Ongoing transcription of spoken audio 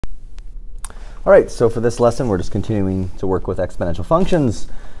All right, so for this lesson, we're just continuing to work with exponential functions,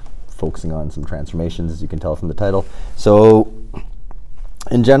 focusing on some transformations, as you can tell from the title. So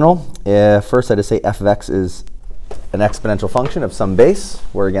in general, first I just say f of x is an exponential function of some base,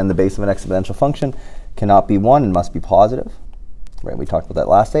 where again, the base of an exponential function cannot be 1 and must be positive. Right, we talked about that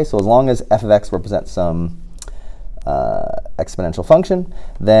last day. So as long as f of x represents some exponential function,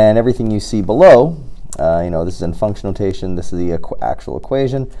 then everything you see below, this is in function notation, this is the actual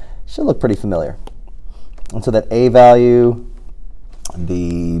equation, should look pretty familiar. And so that a value,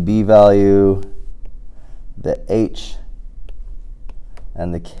 the b value, the h,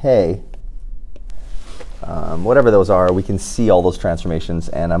 and the k, whatever those are, we can see all those transformations,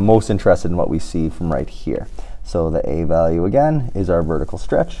 and I'm most interested in what we see from right here. So the a value, again, is our vertical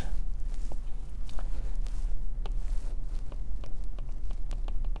stretch.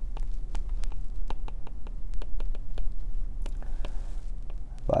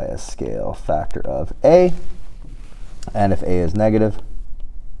 By a scale factor of a, and if a is negative,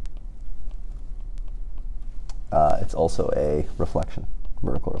 it's also a reflection,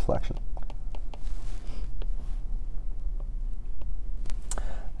 vertical reflection.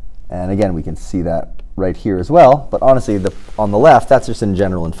 And again, we can see that right here as well, but honestly, on the left, that's just in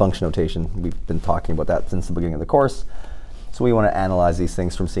general in function notation. We've been talking about that since the beginning of the course. So we want to analyze these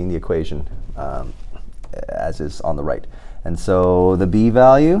things from seeing the equation as is on the right. And so the b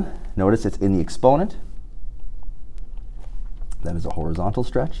value, notice it's in the exponent. That is a horizontal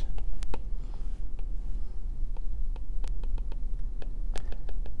stretch.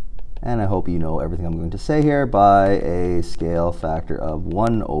 And I hope you know everything I'm going to say here by a scale factor of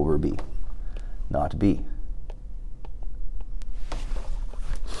 1 over b, not b.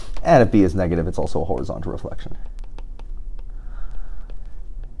 And if b is negative, it's also a horizontal reflection.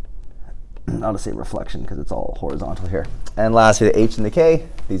 I'll just say reflection because it's all horizontal here. And lastly, the h and the k,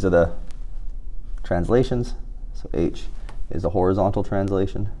 these are the translations. So h is a horizontal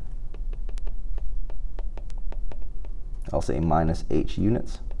translation. I'll say minus h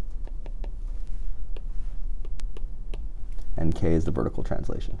units. And k is the vertical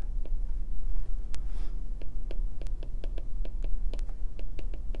translation.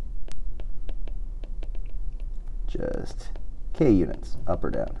 Just k units, up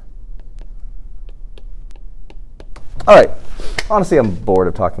or down. All right, honestly, I'm bored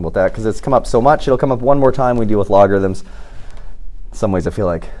of talking about that because it's come up so much. It'll come up one more time. We deal with logarithms. In some ways, I feel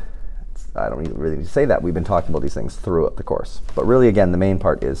like I don't even really need to say that. We've been talking about these things throughout the course. But really, again, the main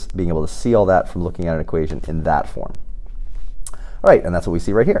part is being able to see all that from looking at an equation in that form. All right, and that's what we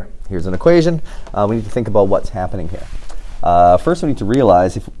see right here. Here's an equation. We need to think about what's happening here. First, we need to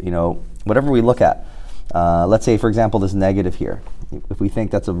realize if whatever we look at, let's say, for example, this negative here. If we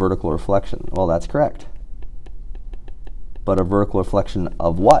think that's a vertical reflection, well, that's correct. But a vertical reflection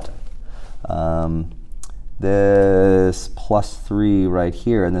of what? This plus 3 right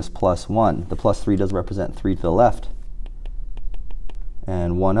here and this plus 1. The plus 3 does represent 3 to the left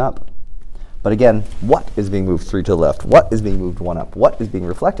and 1 up. But again, what is being moved 3 to the left? What is being moved 1 up? What is being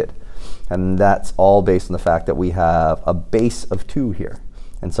reflected? And that's all based on the fact that we have a base of 2 here.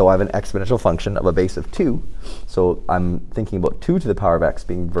 And so I have an exponential function of a base of 2. So I'm thinking about 2 to the power of x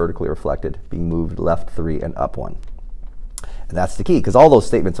being vertically reflected, being moved left 3 and up 1. And that's the key, because all those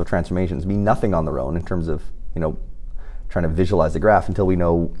statements of transformations mean nothing on their own in terms of trying to visualize the graph until we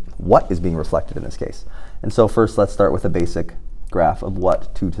know what is being reflected in this case. And so first, let's start with a basic graph of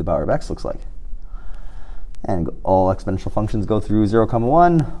what 2 to the power of x looks like. And all exponential functions go through 0,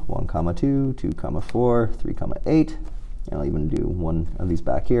 1, 1, 2, 2, 4, 3, 8. And I'll even do one of these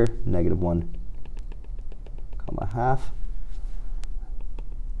back here, -1, half.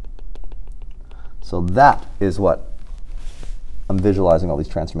 So that is what I'm visualizing all these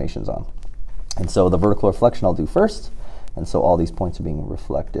transformations on. And so the vertical reflection I'll do first. And so all these points are being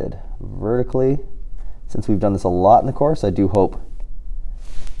reflected vertically. Since we've done this a lot in the course, I do hope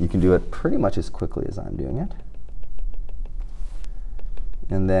you can do it pretty much as quickly as I'm doing it.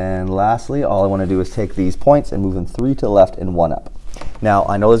 And then lastly, all I want to do is take these points and move them 3 to the left and 1 up. Now,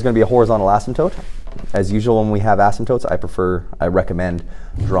 I know there's going to be a horizontal asymptote. As usual, when we have asymptotes, I recommend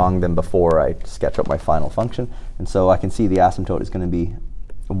drawing them before I sketch out my final function. And so I can see the asymptote is going to be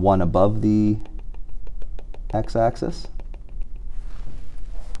 1 above the x-axis.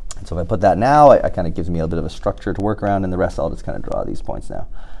 And so if I put that now, it kind of gives me a bit of a structure to work around, and the rest I'll just kind of draw these points now.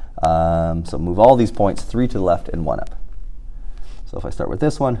 So move all these points 3 to the left and 1 up. So if I start with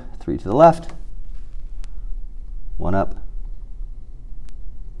this one, 3 to the left, 1 up,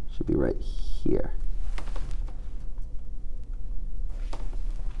 should be right here.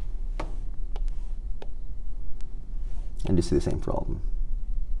 And just do the same for all of them.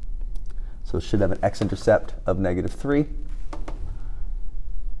 So it should have an x-intercept of -3.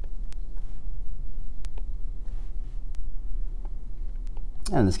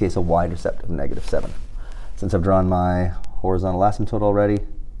 And in this case, a y-intercept of -7. Since I've drawn my horizontal asymptote already,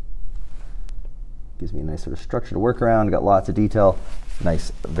 gives me a nice sort of structure to work around. Got lots of detail.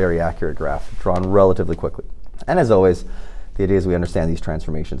 Nice, very accurate graph, drawn relatively quickly. And as always, the idea is we understand these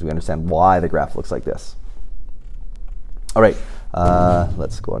transformations. We understand why the graph looks like this. All right,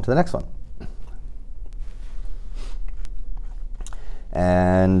 let's go on to the next one.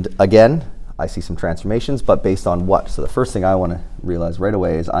 And again, I see some transformations, but based on what? So the first thing I want to realize right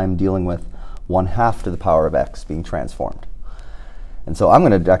away is I'm dealing with 1/2 to the power of x being transformed. And so I'm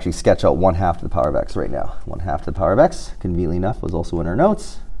going to actually sketch out 1/2 to the power of x right now. 1/2 to the power of x, conveniently enough, was also in our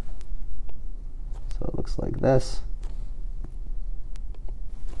notes. So it looks like this.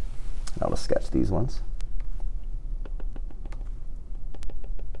 I'll just sketch these ones.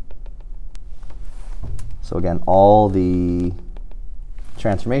 So again, all the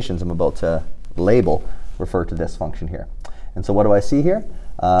transformations I'm about to label refer to this function here. And so what do I see here?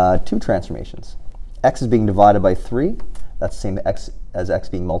 Two transformations. X is being divided by 3. That's the same as x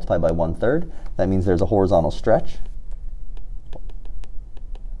being multiplied by 1/3. That means there's a horizontal stretch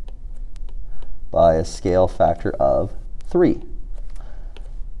by a scale factor of 3.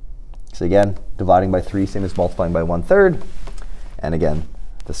 So again, dividing by 3, same as multiplying by 1/3. And again,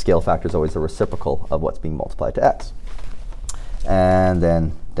 the scale factor is always the reciprocal of what's being multiplied to x. And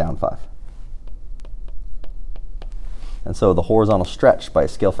then down 5. And so the horizontal stretch by a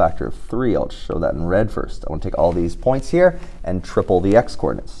scale factor of 3, I'll show that in red first. I want to take all these points here and triple the x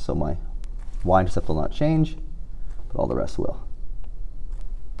coordinates. So my y-intercept will not change, but all the rest will.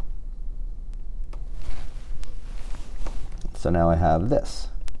 So now I have this.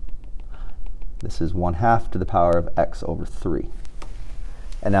 This is 1/2 to the power of x over 3.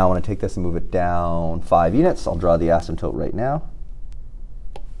 And now I want to take this and move it down 5 units. I'll draw the asymptote right now.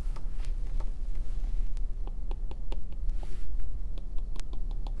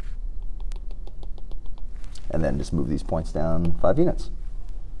 And then just move these points down 5 units.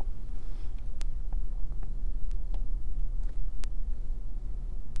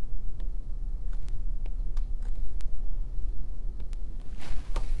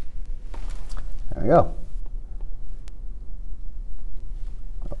 There we go.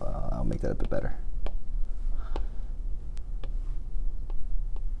 I'll make that a bit better.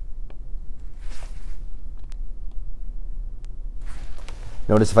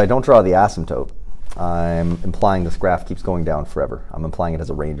 Notice if I don't draw the asymptote, I'm implying this graph keeps going down forever. I'm implying it has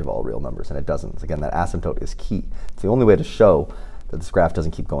a range of all real numbers, and it doesn't. Again, that asymptote is key. It's the only way to show that this graph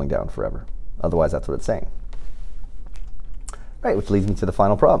doesn't keep going down forever. Otherwise, that's what it's saying. Right, which leads me to the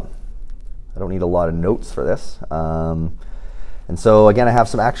final problem. I don't need a lot of notes for this. And so again, I have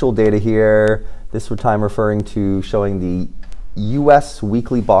some actual data here. This time referring to showing the US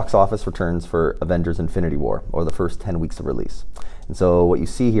weekly box office returns for Avengers Infinity War, or the first 10 weeks of release. And so what you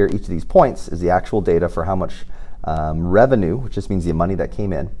see here, each of these points, is the actual data for how much revenue, which just means the money that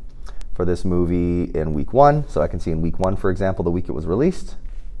came in, for this movie in week 1. So I can see in week 1, for example, the week it was released,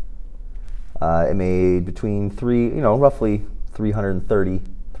 it made between roughly 330,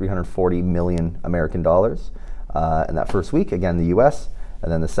 340 million American dollars in that first week, again, the US.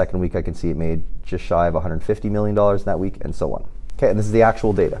 And then the second week, I can see it made just shy of $150 million in that week, and so on. Okay, and this is the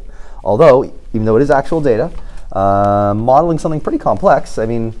actual data. Although, even though it is actual data, modeling something pretty complex,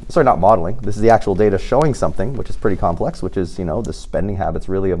 not modeling, this is the actual data showing something which is pretty complex, which is, the spending habits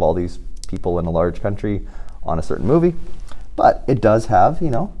really of all these people in a large country on a certain movie. But it does have,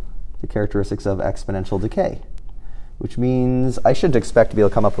 the characteristics of exponential decay, which means I shouldn't expect to be able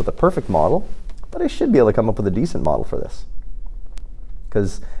to come up with a perfect model, but I should be able to come up with a decent model for this,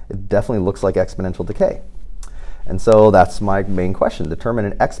 because it definitely looks like exponential decay. And so that's my main question. Determine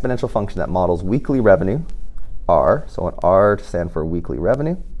an exponential function that models weekly revenue, R. So I want R to stand for weekly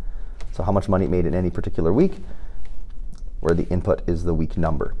revenue. So how much money it made in any particular week, where the input is the week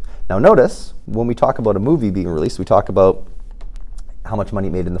number. Now notice, when we talk about a movie being released, we talk about how much money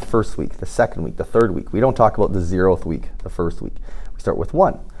it made in the first week, the second week, the third week. We don't talk about the 0th week, the first week. We start with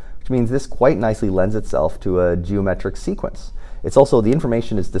 1, which means this quite nicely lends itself to a geometric sequence. It's also, the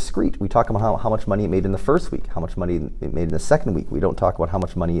information is discrete. We talk about how much money it made in the first week, how much money it made in the second week. We don't talk about how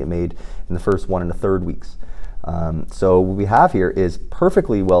much money it made in the first 1 and the third weeks. So what we have here is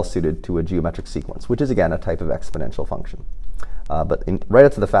perfectly well suited to a geometric sequence, which is, again, a type of exponential function. But right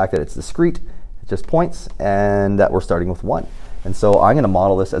up to the fact that it's discrete, it just points, and that we're starting with 1. And so I'm going to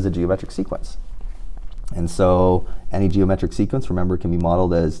model this as a geometric sequence. And so any geometric sequence, remember, can be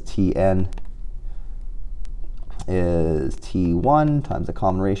modeled as Tn is T1 times the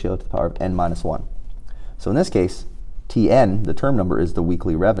common ratio to the power of n minus 1. So in this case, Tn, the term number, is the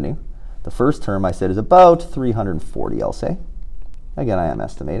weekly revenue. The first term I said is about 340, I'll say. Again, I am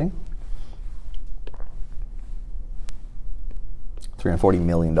estimating. $340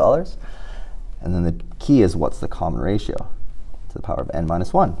 million. And then the key is, what's the common ratio to the power of n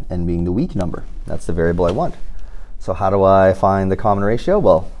minus 1, n being the week number. That's the variable I want. So how do I find the common ratio?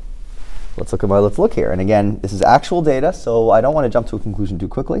 Well, let's look here. And again, this is actual data, so I don't want to jump to a conclusion too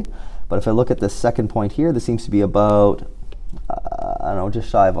quickly. But if I look at this second point here, this seems to be about, I don't know, just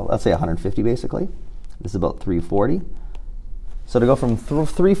shy of, let's say 150 basically. This is about 340. So to go from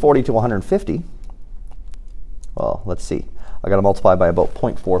 340 to 150, well, let's see. I got to multiply by about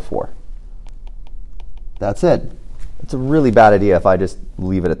 0.44. That's it. It's a really bad idea if I just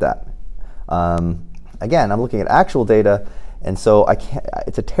leave it at that. Again, I'm looking at actual data, and so I can't,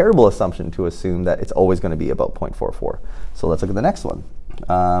 it's a terrible assumption to assume that it's always going to be about 0.44. So let's look at the next one.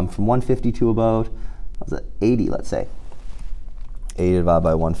 From 150 to about, what's it, 80, let's say. 80 divided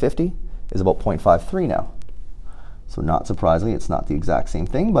by 150 is about 0.53 now. So not surprisingly, it's not the exact same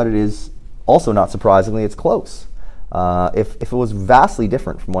thing, but it is also not surprisingly, it's close. If it was vastly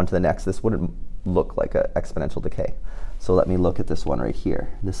different from one to the next, this wouldn't look like an exponential decay. So let me look at this one right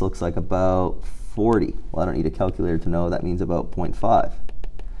here. This looks like about 40. Well, I don't need a calculator to know that means about 0.5.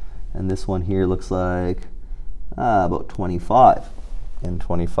 And this one here looks like about 25. And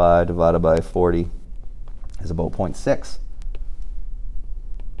 25 divided by 40 is about 0.6.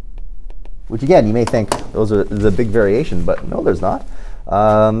 Which again, you may think those are the big variation, but no, there's not.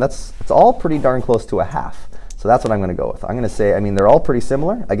 It's all pretty darn close to a half. So that's what I'm going to go with. I'm going to say, I mean, they're all pretty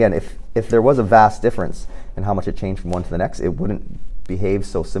similar. Again, if there was a vast difference in how much it changed from one to the next, it wouldn't behave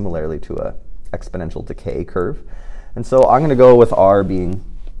so similarly to a exponential decay curve. And so I'm going to go with R being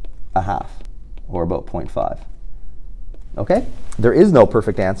a half, or about 0.5. Okay? There is no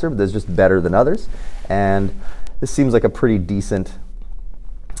perfect answer, but there's just better than others. And this seems like a pretty decent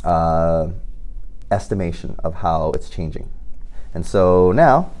estimation of how it's changing. And so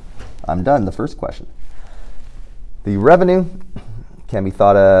now I'm done the first question. The revenue can be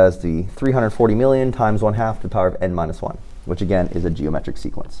thought as the 340 million times 1/2 to the power of n minus 1, which again is a geometric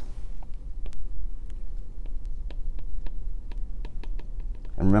sequence.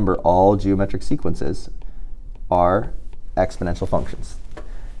 And remember, all geometric sequences are exponential functions.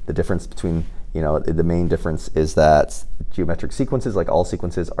 The difference between, the main difference is that geometric sequences, like all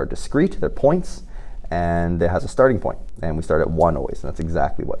sequences, are discrete. They're points, and it has a starting point. And we start at 1 always, and that's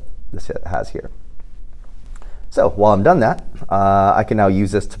exactly what this has here. So while I'm done that, I can now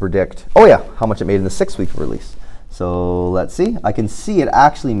use this to predict, oh yeah, how much it made in the 6-week release. So let's see. I can see it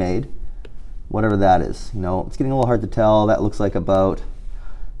actually made whatever that is. It's getting a little hard to tell. That looks like about,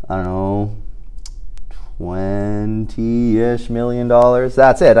 I don't know, $20-ish million.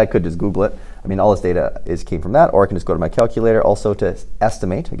 That's it. I could just Google it. I mean, all this data came from that, or I can just go to my calculator also to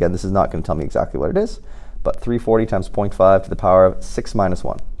estimate. Again, this is not going to tell me exactly what it is, but 340 times 0.5 to the power of 6 minus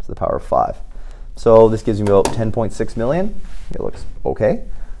 1 to the power of 5. So this gives me about 10.6 million. It looks okay.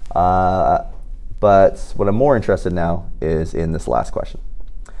 But what I'm more interested now is in this last question.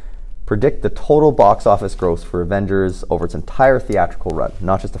 Predict the total box office gross for Avengers over its entire theatrical run,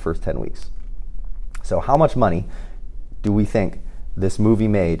 not just the first 10 weeks. So how much money do we think this movie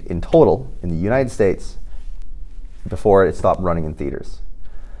made in total in the United States before it stopped running in theaters?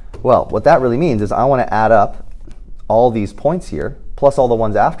 Well, what that really means is I want to add up all these points here plus all the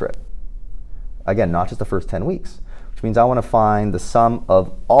ones after it. Again, not just the first 10 weeks, which means I want to find the sum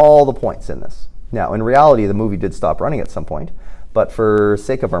of all the points in this. Now, in reality, the movie did stop running at some point, but for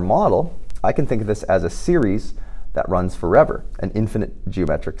sake of our model, I can think of this as a series that runs forever, an infinite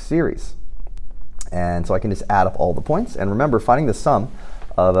geometric series. And so I can just add up all the points. And remember, finding the sum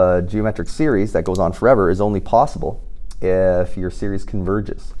of a geometric series that goes on forever is only possible if your series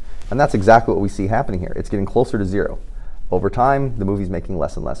converges. And that's exactly what we see happening here. It's getting closer to 0. Over time, the movie's making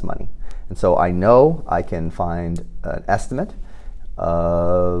less and less money. And so I know I can find an estimate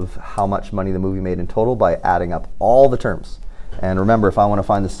of how much money the movie made in total by adding up all the terms. And remember, if I want to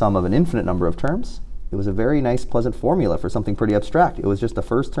find the sum of an infinite number of terms, it was a very nice, pleasant formula for something pretty abstract. It was just the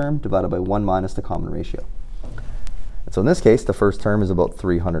first term divided by 1 minus the common ratio. And so in this case, the first term is about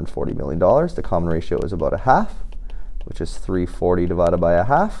 $340 million. The common ratio is about a half, which is 340 divided by a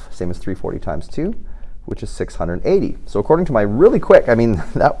half, same as 340 times 2. Which is 680. So according to my really quick, I mean,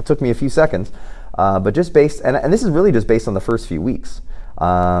 that took me a few seconds, but just based, and this is really just based on the first few weeks.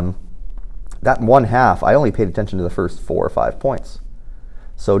 That 1/2, I only paid attention to the first 4 or 5 points.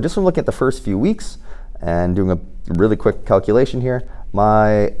 So just from looking at the first few weeks and doing a really quick calculation here,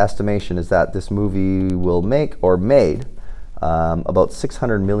 my estimation is that this movie will make, or made, about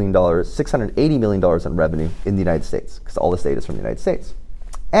 $680 million in revenue in the United States, because all this data is from the United States.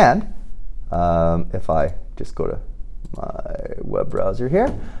 And if I just go to my web browser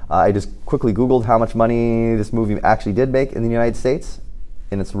here, I just quickly Googled how much money this movie actually did make in the United States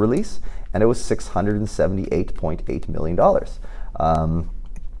in its release, and it was $678.8 million.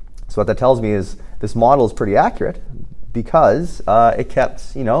 So what that tells me is this model is pretty accurate, because it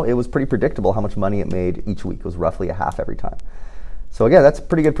kept, it was pretty predictable how much money it made each week. It was roughly a half every time. So again, that's a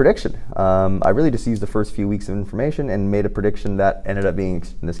pretty good prediction. I really just used the first few weeks of information and made a prediction that ended up being,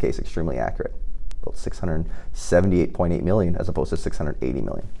 in this case, extremely accurate. About 678.8 million as opposed to 680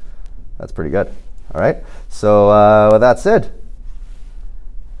 million. That's pretty good. All right. So with that said,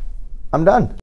 I'm done.